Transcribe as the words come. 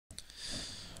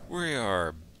We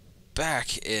are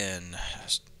back in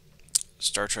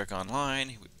Star Trek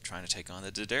Online, trying to take on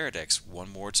the Decks one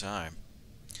more time.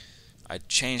 I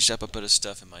changed up a bit of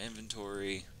stuff in my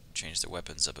inventory, changed the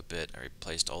weapons up a bit. I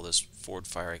replaced all this forward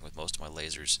firing with most of my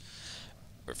lasers,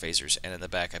 or phasers, and in the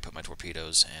back I put my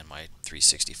torpedoes and my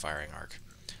 360 firing arc.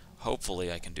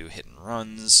 Hopefully I can do hit and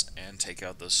runs and take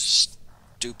out those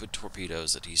stupid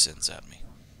torpedoes that he sends at me.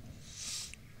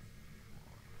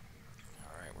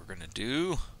 Alright, we're gonna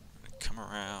come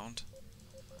around.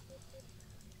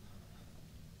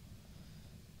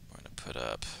 We're gonna put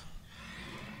up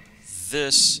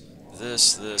this,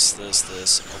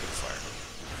 and open fire.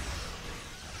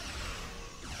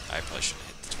 I probably shouldn't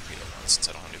hit the torpedo once since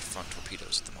I don't have any front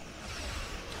torpedoes at the moment.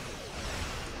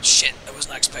 Shit, I was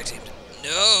not expecting him to.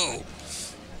 No!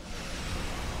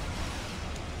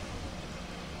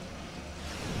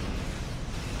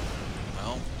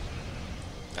 Well,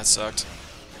 that sucked.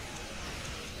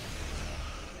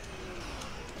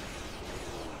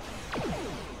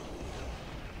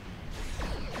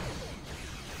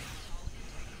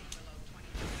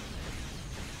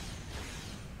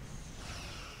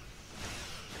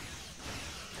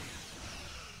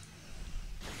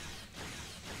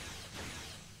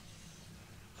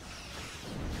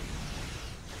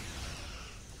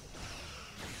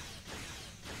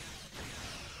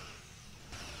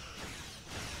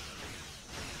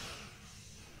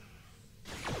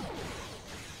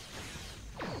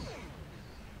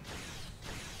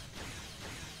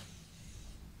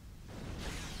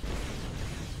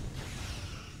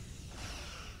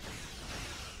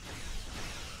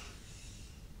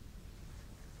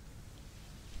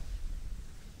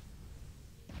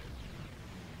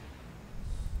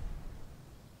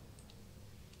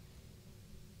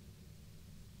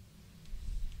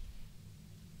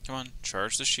 Come on,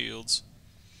 charge the shields.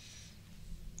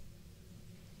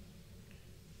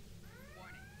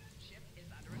 Warning, ship is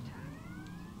under attack.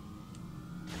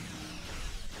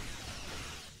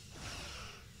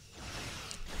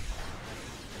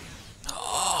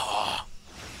 Oh!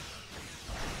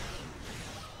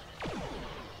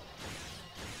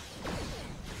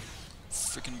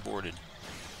 Freaking boarded.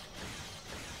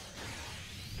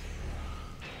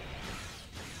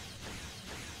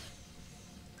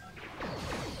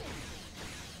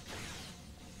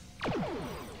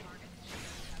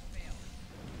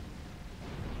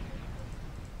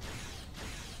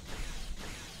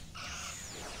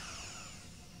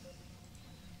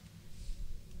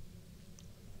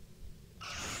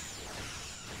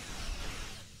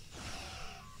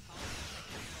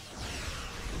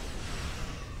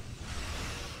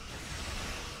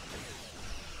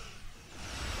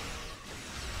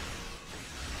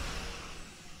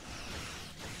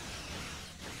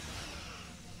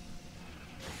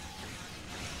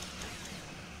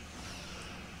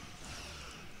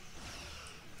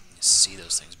 See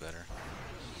those things better.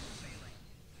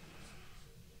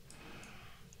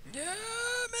 Yeah,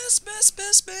 miss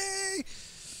me!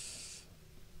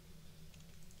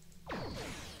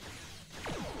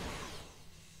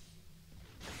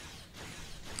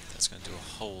 That's gonna do a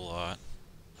whole lot.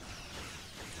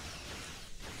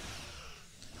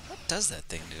 What does that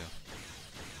thing do?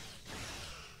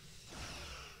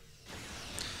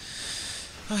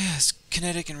 Oh yeah, it's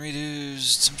kinetic and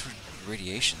reduced some sort of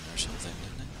radiation or something,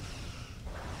 didn't it?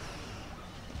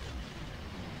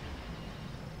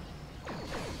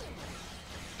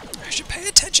 I should pay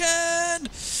attention!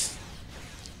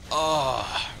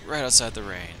 Oh, right outside the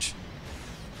range.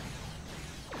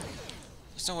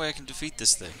 There's no way I can defeat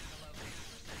this thing.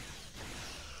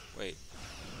 Wait.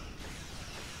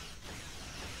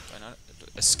 Do I not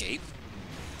escape?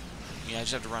 Yeah, I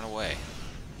just have to run away.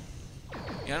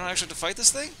 Yeah, I don't actually have to fight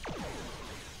this thing?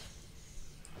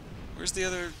 Where's the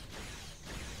other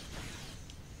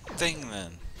thing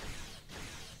then?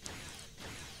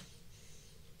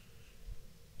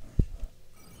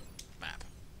 Map.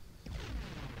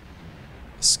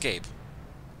 Escape.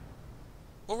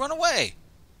 Well, run away!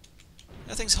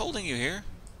 Nothing's holding you here.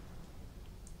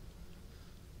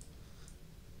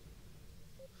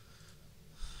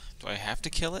 Do I have to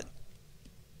kill it?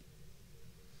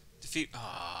 Defeat...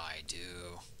 Ah, I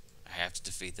do. I have to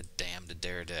defeat the damned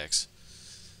Decks.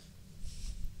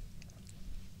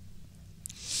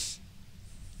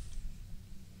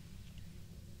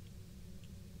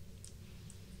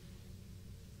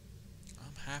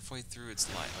 I'm halfway through its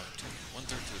life. Oh, 1/3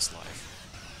 through its life.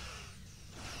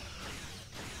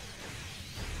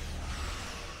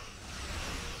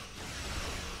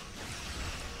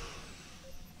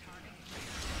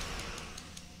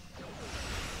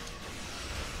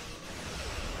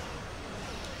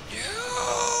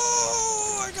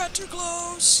 got too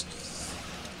close!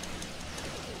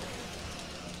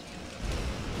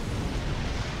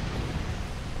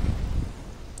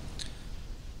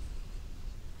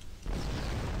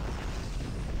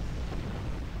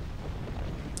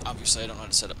 Obviously, I don't know how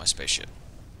to set up my spaceship.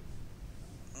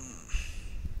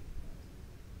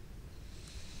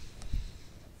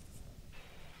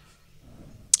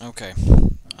 Okay,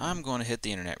 I'm going to hit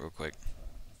the internet real quick.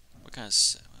 What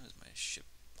is my ship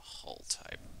hull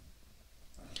type?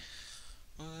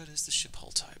 What is the ship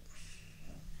hull type?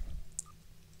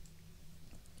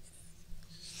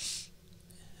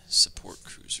 Support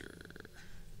cruiser.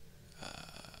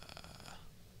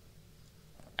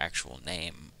 Actual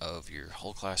name of your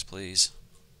hull class, please.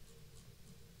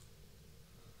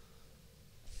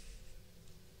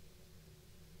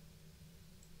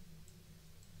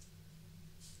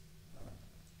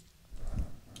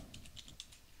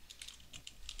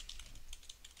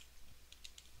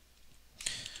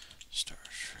 Star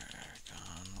Trek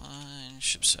Online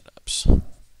ship setups.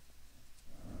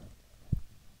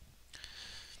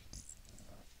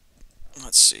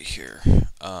 Let's see here.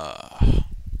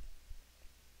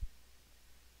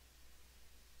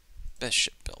 Best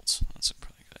ship builds. That's a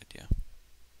pretty good idea.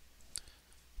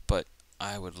 But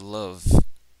I would love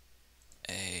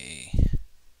a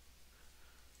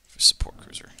support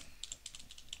cruiser.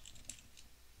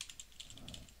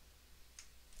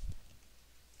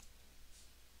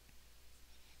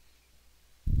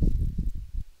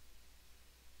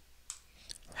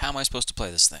 How am I supposed to play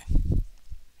this thing?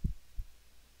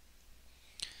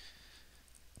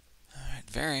 Alright,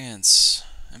 variants.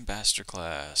 Ambassador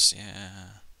class,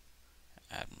 yeah.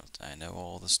 Admiral, I know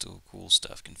all the still cool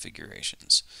stuff.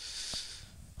 Configurations.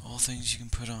 All things you can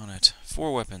put on it.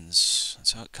 4 weapons.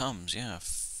 That's how it comes, yeah.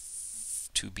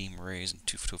 2 beam rays and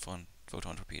 2 photon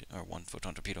torpedo, or 1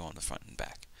 photon torpedo on the front and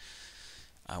back.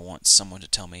 I want someone to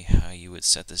tell me how you would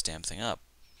set this damn thing up.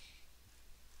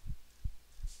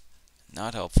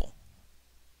 Not helpful.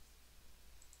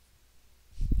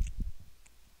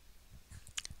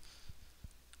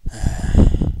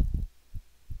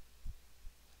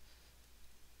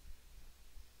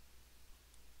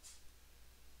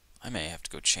 I may have to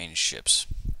go change ships.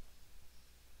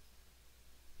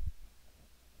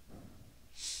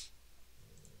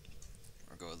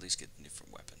 Or go at least get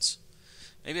different weapons.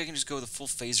 Maybe I can just go with the full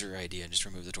phaser idea and just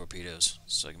remove the torpedoes,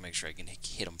 so I can make sure I can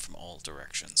hit them from all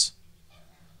directions.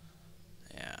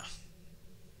 Yeah.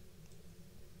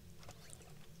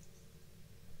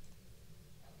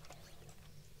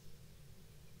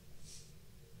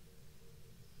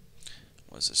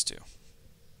 What does this do?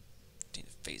 15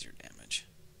 phaser damage.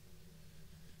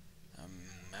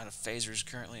 I'm out of phasers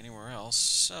currently anywhere else,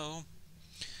 so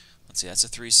let's see, that's a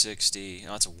 360.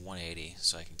 No, that's a 180,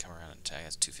 so I can come around and attack.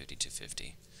 That's 250,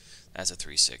 250. That's a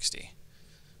 360.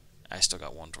 I still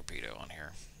got 1 torpedo on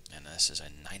here, and this is a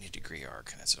 90-degree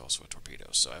arc. That's also a torpedo,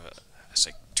 so I have as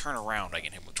I turn around, I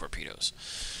can hit him with torpedoes.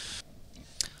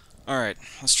 Alright,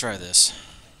 let's try this.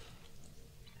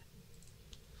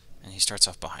 And he starts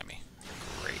off behind me.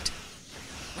 Great.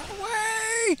 Run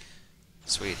away!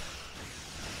 Sweet.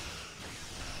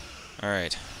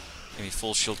 Alright. Give me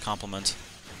full shield complement.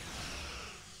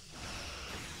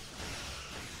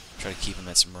 Try to keep him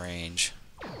at some range.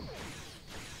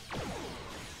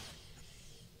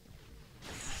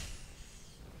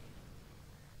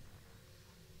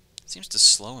 Seems to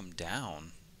slow him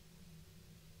down.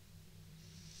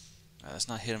 Let's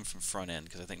not hit him from front end,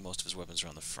 because I think most of his weapons are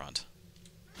on the front.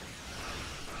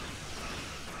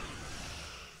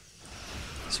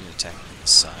 So he can attack from the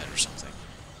side or something.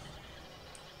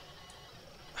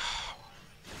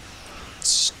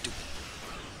 Stupid.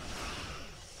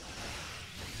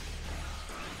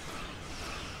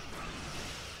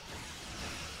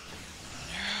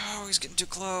 No, he's getting too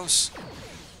close.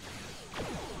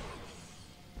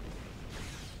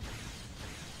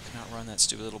 Cannot run that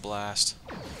stupid little blast.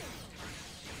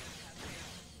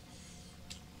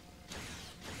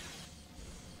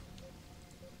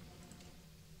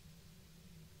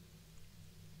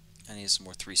 I need some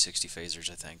more 360 phasers,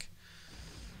 I think.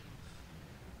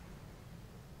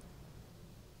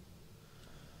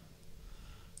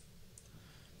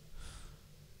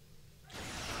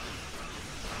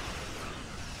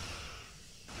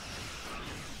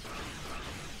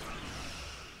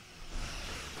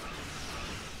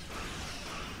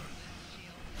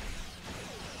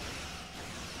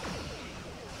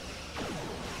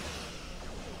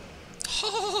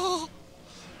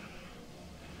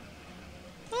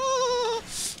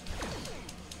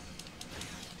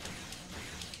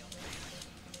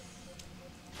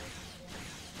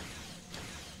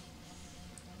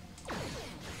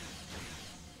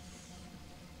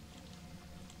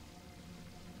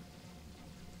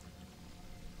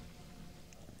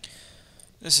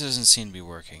 This doesn't seem to be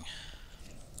working.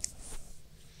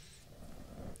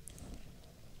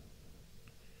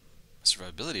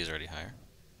 Survivability is already higher.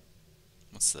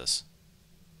 What's this?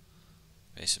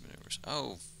 Basic maneuvers.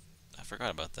 Oh, I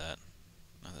forgot about that.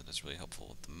 Not that that's really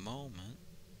helpful at the moment.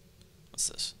 What's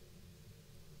this?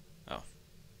 Oh.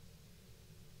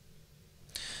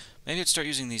 Maybe I'd start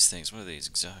using these things. What are these?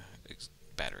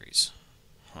 Batteries.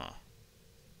 Huh.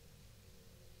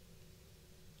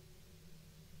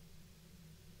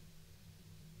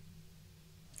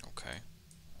 Okay.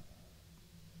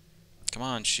 Come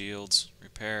on, shields.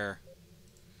 Repair.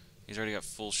 He's already got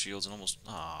full shields and almost...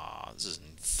 Ah, this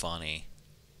isn't funny.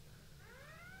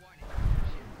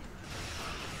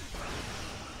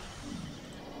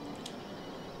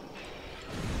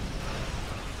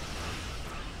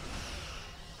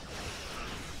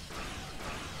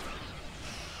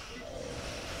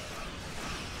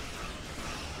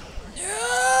 No!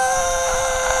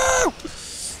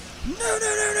 No, no,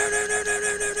 no, no, no, no,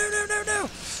 no, no, no, no, no, no!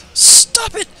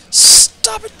 Stop it!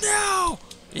 Stop it now!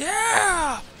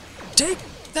 Yeah! Take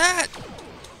that!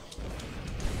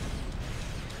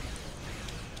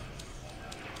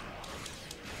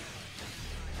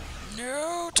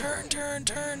 No! Turn, turn,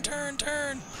 turn, turn,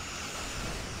 turn!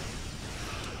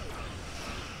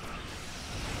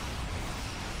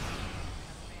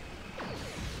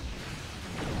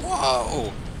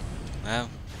 Whoa! Well,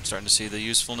 starting to see the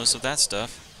usefulness of that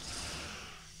stuff.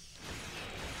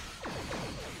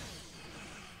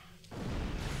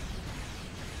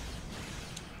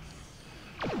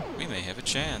 We may have a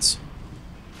chance.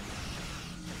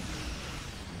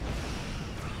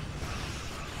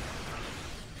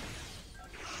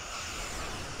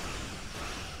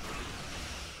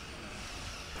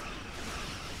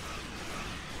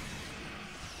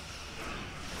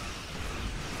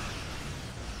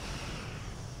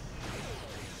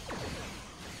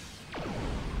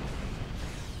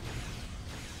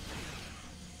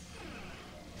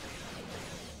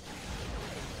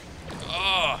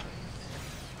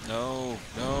 No,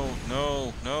 no,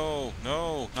 no, no,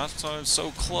 no. Not while I'm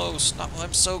so close. Not while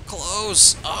I'm so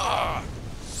close. Ah!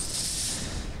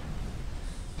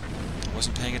 I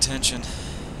wasn't paying attention.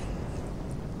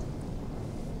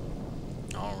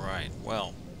 Alright,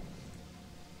 well.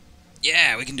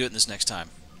 Yeah, we can do it this next time.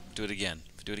 Do it again.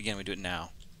 If we do it again, we do it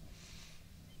now.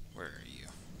 Where are you?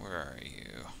 Where are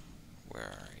you? Where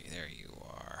are you? There you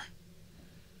are.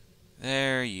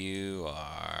 There you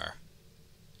are.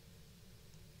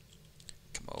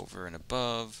 Come over and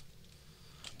above.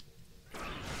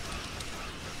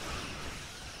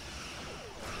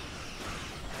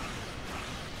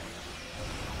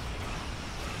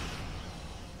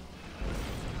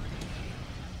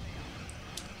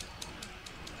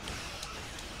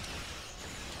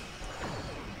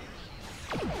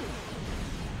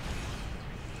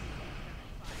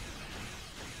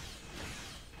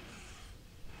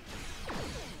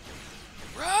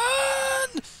 Run!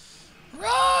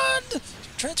 Run!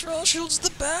 Transfer all shields to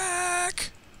the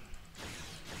back!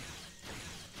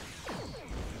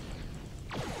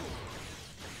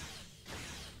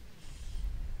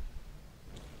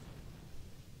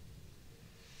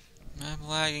 I'm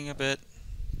lagging a bit.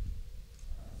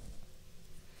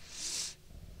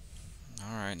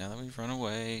 Alright, now that we've run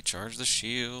away, charge the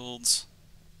shields.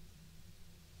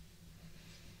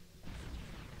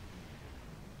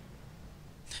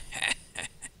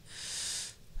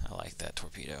 I like that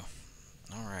torpedo.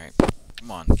 Alright, come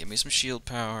on, give me some shield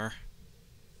power.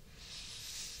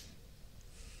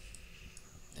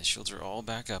 The shields are all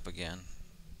back up again.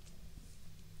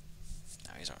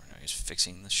 Now he's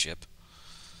fixing the ship.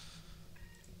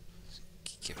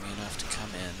 Give me enough to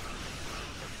come in.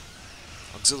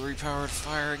 Auxiliary powered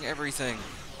firing everything.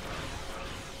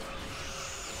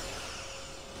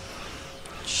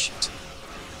 Shit.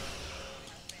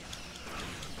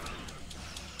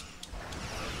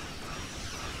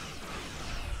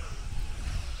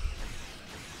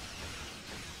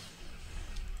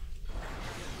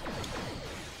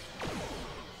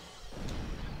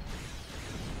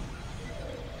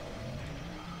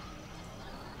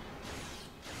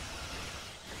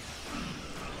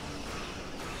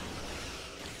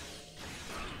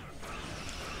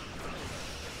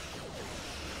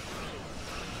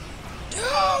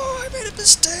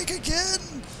 Mistake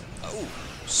again! Oh,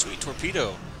 sweet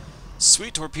torpedo.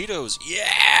 Sweet torpedoes.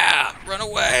 Yeah! Run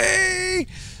away!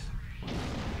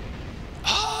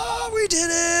 Oh, we did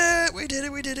it! We did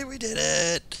it, we did it, we did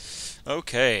it!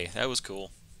 Okay, that was cool.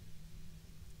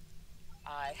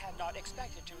 I had not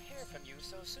expected to hear from you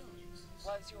so soon.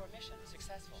 Was your mission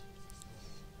successful?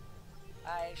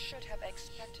 I should have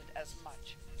expected as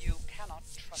much. You cannot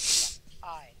trust them.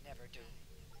 I never do.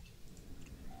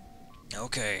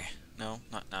 Okay. No,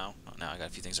 not now. Not now. I got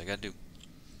a few things I gotta do.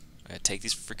 I gotta take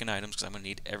these freaking items because I'm gonna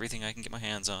need everything I can get my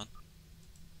hands on.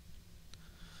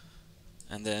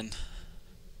 And then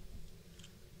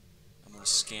I'm gonna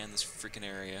scan this freaking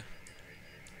area.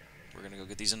 We're gonna go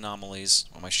get these anomalies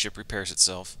while my ship repairs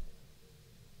itself.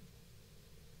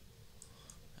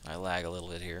 I lag a little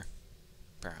bit here,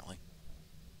 apparently.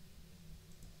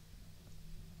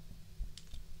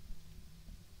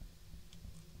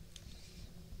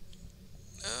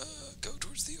 Go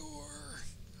towards the ore.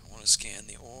 I want to scan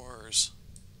the ores.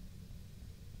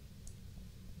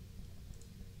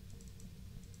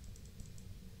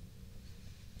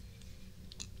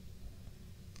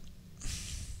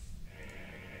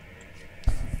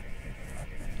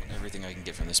 Everything I can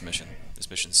get from this mission. This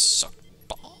mission sucked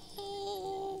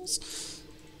balls.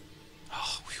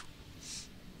 Oh, whew.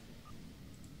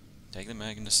 Take the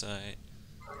magnesite.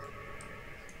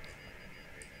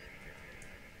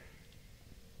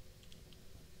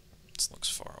 This looks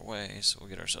far away, so we'll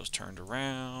get ourselves turned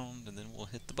around, and then we'll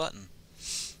hit the button.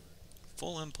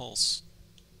 Full impulse.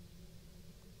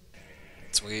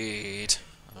 Sweet.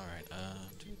 Alright,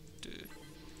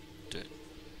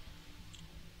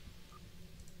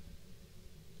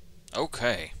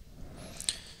 Okay.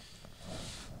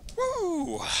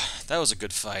 Woo! That was a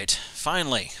good fight.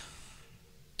 Finally.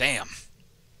 Damn.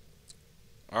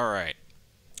 Alright.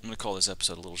 I'm going to call this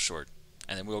episode a little short,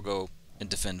 and then we'll go and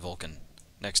defend Vulcan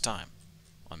next time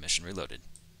on Mission Reloaded.